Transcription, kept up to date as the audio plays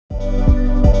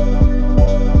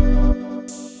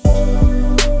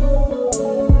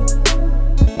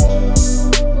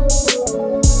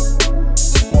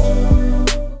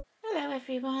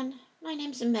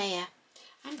name's Amaya.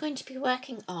 I'm going to be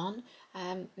working on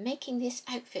making this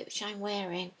outfit which I'm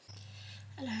wearing.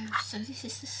 Hello, so this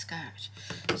is the skirt.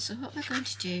 So what we're going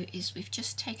to do is we've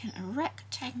just taken a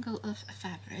rectangle of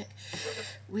fabric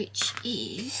which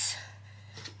is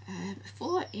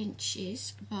 4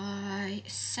 inches by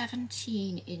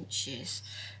 17 inches.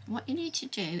 And what you need to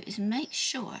do is make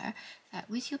sure that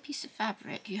with your piece of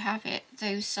fabric you have it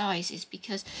those sizes,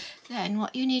 because then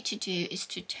what you need to do is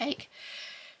to take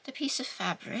the piece of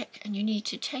fabric and you need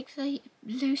to take the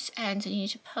loose ends and you need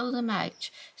to pull them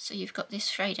out so you've got this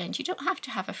frayed end. You don't have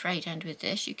to have a frayed end with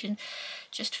this. You can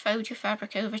just fold your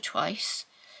fabric over twice,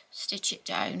 stitch it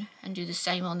down and do the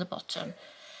same on the bottom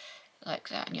like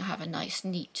that, and you'll have a nice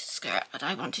neat skirt. But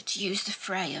I wanted to use the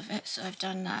fray of it, so I've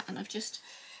done that, and I've just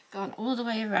gone all the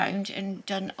way around and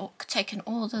taken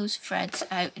all those threads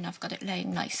out, and I've got it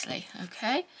laying nicely.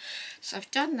 Okay, so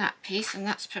I've done that piece and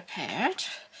that's prepared.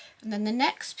 And then the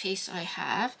next piece I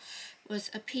have was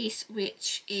a piece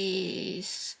which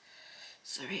is,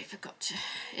 sorry I forgot to,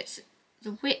 it's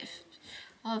the width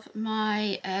of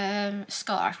my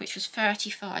scarf, which was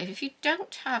 35. If you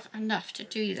don't have enough to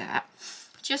do that,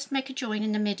 just make a join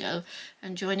in the middle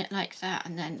and join it like that,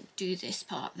 and then do this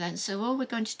part then. So all we're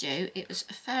going to do, it was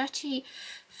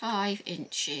 35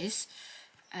 inches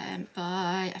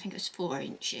by, I think it was 3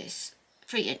 inches,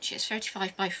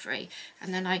 35 by 3,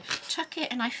 and then I tuck it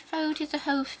and I folded the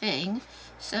whole thing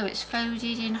so it's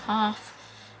folded in half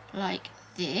like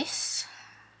this.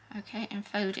 Okay, and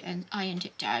fold it and ironed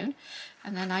it down,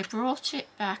 and then I brought it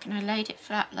back and I laid it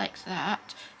flat like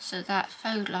that so that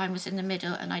fold line was in the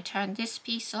middle, and I turned this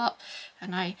piece up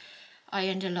and I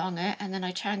ironed along it, and then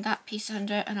I turned that piece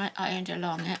under and I ironed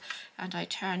along it, and I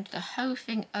turned the whole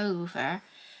thing over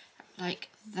like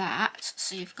that,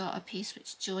 so you've got a piece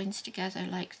which joins together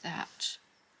like that.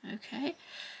 Okay,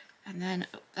 and then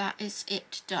that is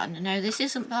it done. Now this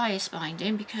isn't bias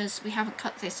binding because we haven't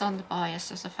cut this on the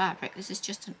bias of the fabric. This is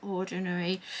just an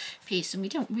ordinary piece, and we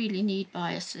don't really need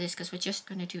bias to this because we're just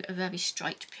going to do a very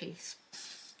striped piece.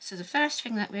 So the first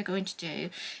thing that we're going to do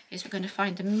is we're going to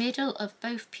find the middle of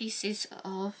both pieces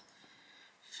of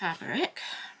fabric.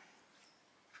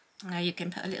 Now you can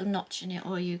put a little notch in it,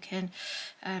 or you can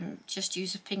just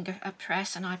use a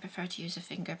press, and I prefer to use a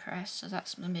finger press. So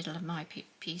that's the middle of my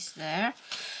piece there,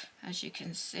 as you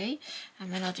can see.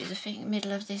 And then I'll do the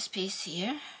middle of this piece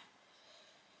here,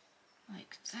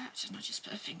 like that, and I'll just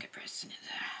put a finger press in it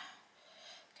there.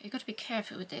 Okay, you've got to be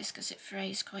careful with this because it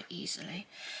frays quite easily.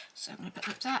 So I'm going to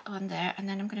put that on there, and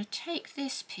then I'm going to take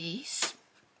this piece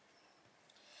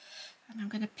and I'm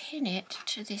going to pin it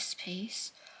to this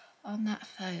piece on that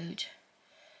fold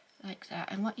like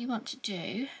that. And what you want to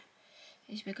do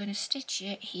is we're going to stitch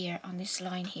it here on this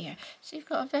line here, so you've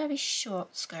got a very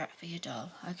short skirt for your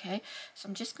doll. Okay, so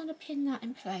I'm just going to pin that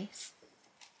in place,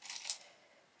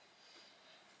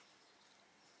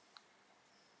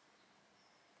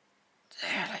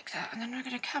 there like that, and then we're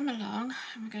going to come along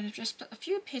and we're going to just put a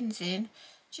few pins in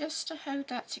just to hold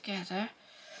that together,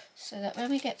 so that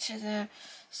when we get to the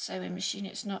sewing machine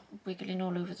it's not wiggling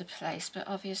all over the place. But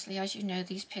obviously, as you know,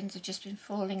 these pins have just been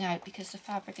falling out because the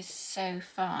fabric is so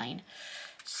fine,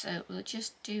 so we'll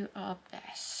just do our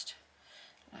best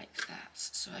like that.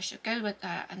 So I should go with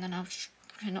that, and then I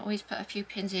can always put a few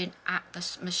pins in at the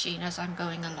machine as I'm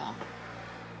going along.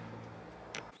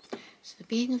 So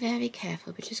being very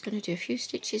careful, we're just going to do a few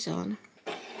stitches on.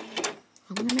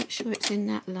 I'm going to make sure it's in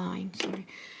that line, sorry.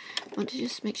 I want to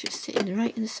just make sure it's sitting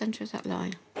right in the centre of that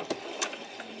line.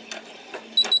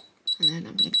 And then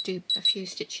I'm going to do a few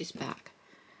stitches back.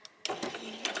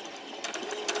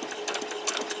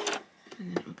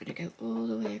 And then I'm going to go all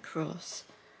the way across.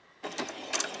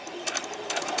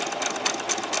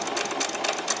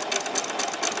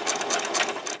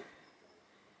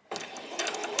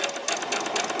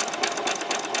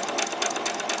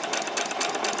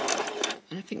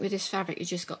 And I think with this fabric you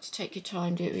just got to take your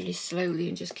time, do it really slowly,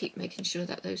 and just keep making sure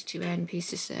that those two end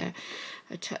pieces there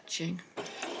are touching.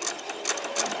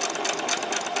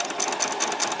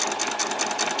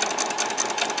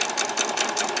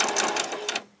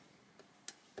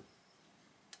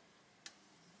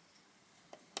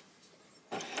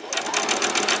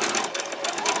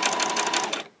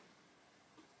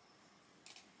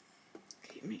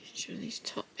 Keep making sure these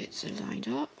top bits are lined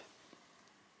up.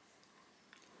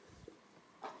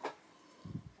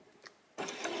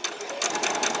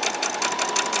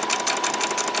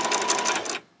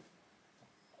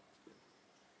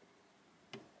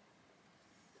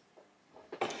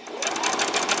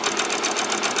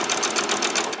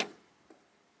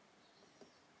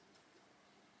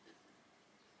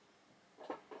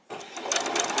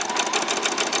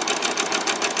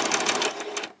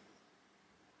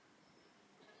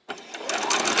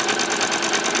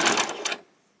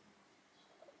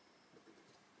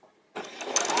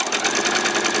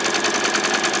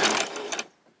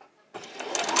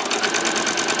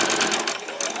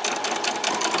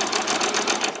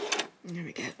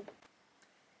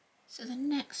 So the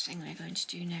next thing we're going to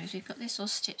do now is we've got this all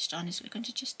stitched on, is we're going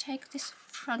to just take this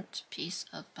front piece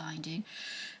of binding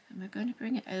and we're going to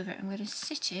bring it over and we're going to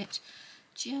sit it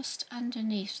just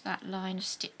underneath that line of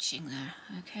stitching there,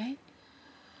 okay?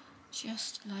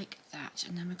 Just like that,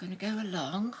 and then we're going to go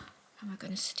along and we're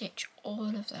going to stitch all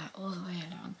of that all the way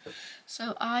along.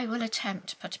 So I will attempt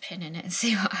to put a pin in it and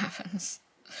see what happens.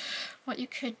 What you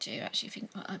could do, actually, I think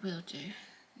what I will do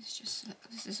is just, look,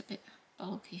 this is a bit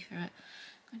bulky for it.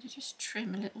 I'm going to just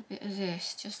trim a little bit of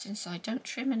this just inside. Don't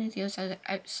trim any of those other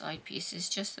outside pieces,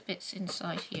 just the bits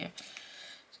inside here.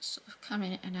 Just sort of come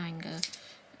in at an angle and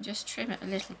just trim it a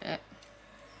little bit,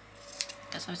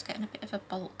 because I was getting a bit of a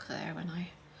bulk there when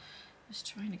I was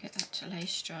trying to get that to lay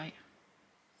straight.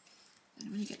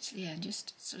 Then when you get to the end,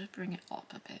 just sort of bring it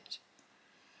up a bit.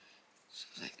 So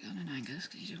like on an angle,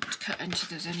 because you don't want to cut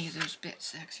into any of those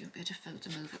bits there, because you won't be able to fold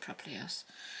them over properly else.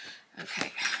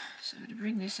 Okay, so I'm going to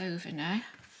bring this over now,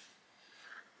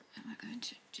 and we're going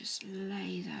to just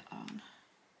lay that on.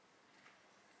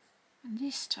 And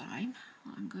this time,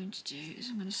 what I'm going to do is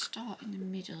I'm going to start in the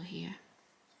middle here.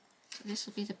 So this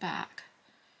will be the back.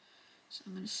 So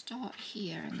I'm going to start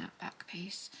here in that back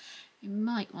piece. You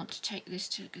might want to take this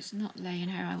to, because it's not laying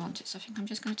how I want it, so I think I'm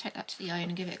just going to take that to the iron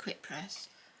and give it a quick press.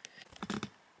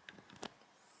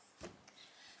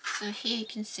 So here you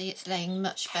can see it's laying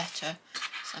much better.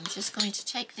 So I'm just going to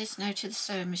take this now to the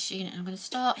sewing machine, and I'm going to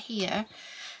start here.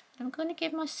 I'm going to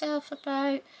give myself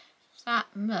about that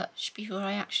much before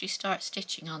I actually start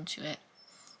stitching onto it,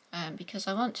 because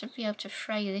I want to be able to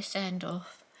fray this end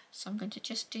off. So I'm going to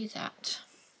just do that.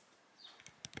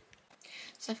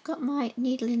 So I've got my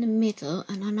needle in the middle,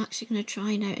 and I'm actually going to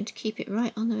try now and keep it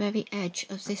right on the very edge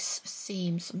of this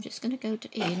seam. So I'm just going to go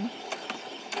in,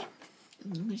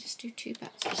 and I'm going to just do 2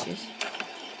 back stitches.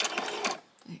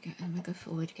 There you go, and we'll go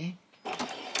forward again.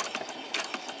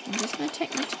 I'm just going to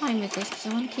take my time with this because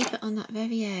I want to keep it on that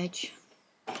very edge.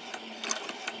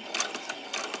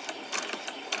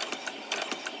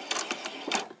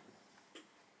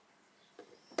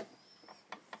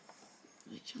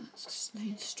 Make sure that's just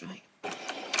laying straight.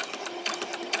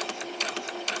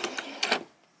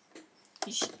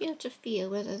 You should be able to feel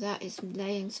whether that is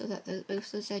laying so that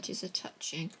both those edges are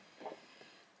touching,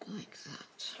 like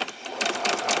that.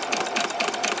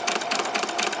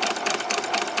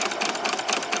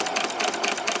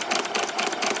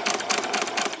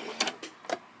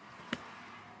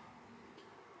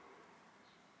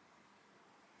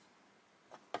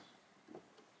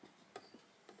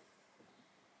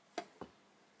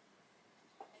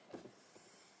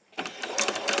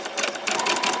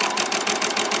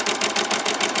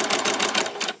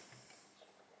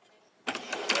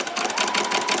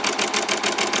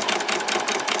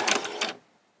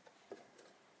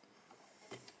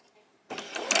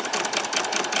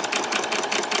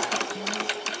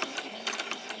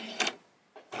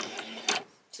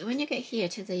 So when you get here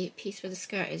to the piece where the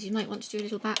skirt is, you might want to do a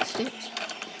little back stitch,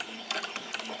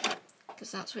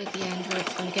 because that's where the end where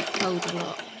it's going to get pulled a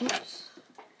lot. Oops.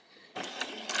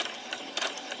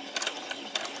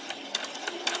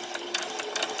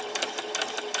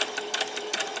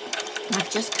 And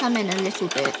I've just come in a little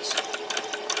bit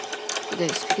for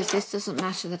this, because this doesn't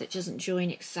matter that it doesn't join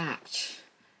exact.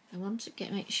 I want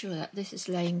to make sure that this is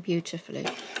laying beautifully.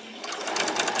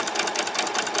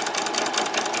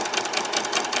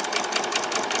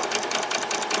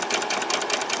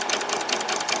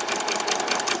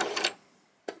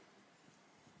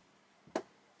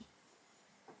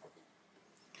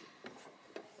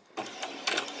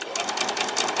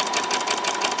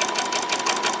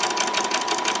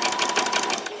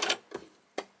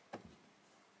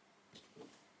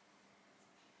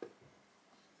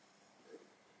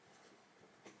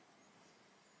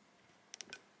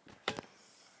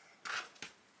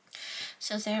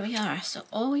 So there we are. So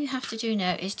all you have to do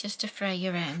now is just to fray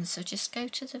your ends. So just go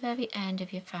to the very end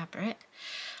of your fabric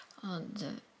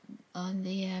on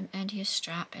the end of your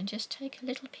strap, and just take a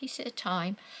little piece at a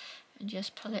time and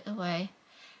just pull it away.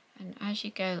 And as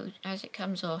you go, as it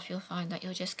comes off, you'll find that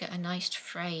you'll just get a nice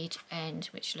frayed end,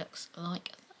 which looks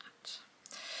like that.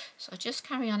 So just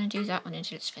carry on and do that one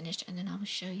until it's finished, and then I will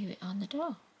show you it on the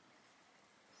doll.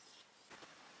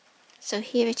 So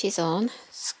here it is on.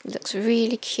 It looks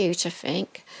really cute, I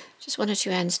think. Just 1 or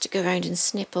 2 ends to go around and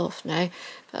snip off now.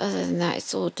 But other than that,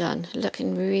 it's all done.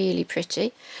 Looking really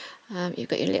pretty. You've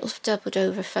got your little doubled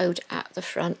over fold at the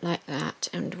front like that.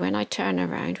 And when I turn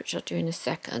around, which I'll do in a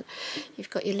second,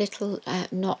 you've got your little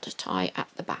knot tie at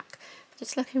the back. But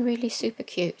it's looking really super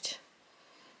cute.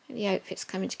 And the outfit's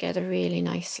coming together really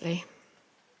nicely.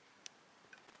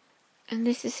 And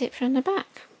this is it from the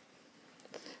back.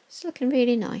 It's looking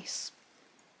really nice.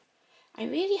 I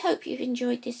really hope you've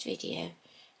enjoyed this video.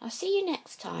 I'll see you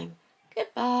next time.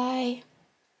 Goodbye.